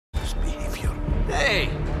Hey!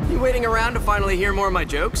 You waiting around to finally hear more of my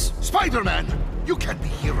jokes? Spider-Man, you can't be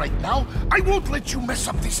here right now. I won't let you mess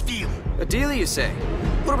up this deal. A deal, you say?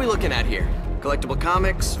 What are we looking at here? Collectible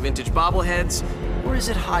comics, vintage bobbleheads, or is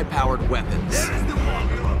it high-powered weapons?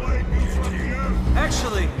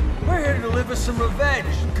 Actually, we're here to deliver some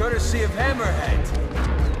revenge, courtesy of Hammerhead.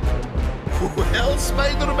 Well,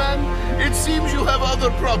 Spider-Man, it seems you have other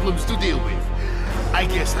problems to deal with. I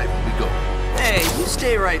guess I will be going. Hey, you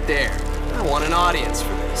stay right there. I want an audience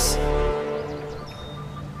for this.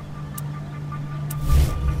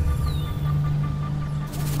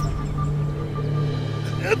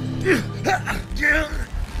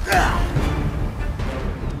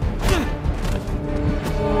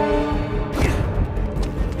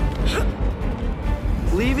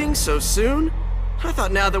 Leaving so soon? I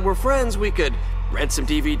thought now that we're friends, we could rent some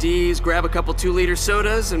DVDs, grab a couple 2-liter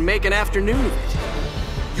sodas, and make an afternoon of it.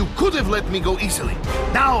 You could have let me go easily.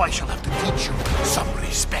 Now I shall have to teach you some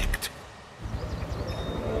respect.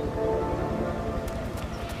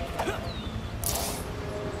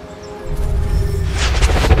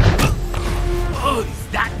 Oh, is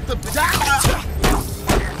that the...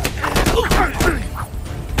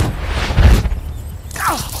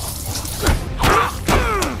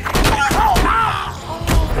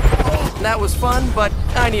 That was fun, but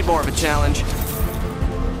I need more of a challenge.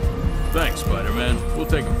 Thanks, Spider-Man. We'll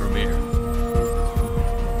take him from here.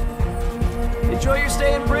 Enjoy your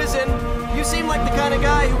stay in prison. You seem like the kind of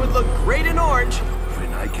guy who would look great in orange.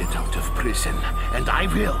 When I get out of prison, and I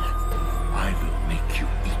will make you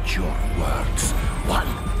eat your words, one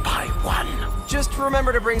by one. Just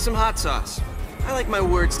remember to bring some hot sauce. I like my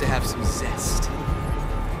words to have some zest.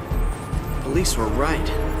 Police were right.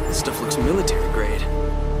 This stuff looks military grade.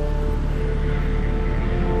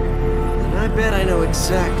 And I bet I know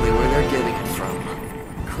exactly where they're getting it from.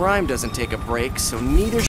 Crime doesn't take a break, so neither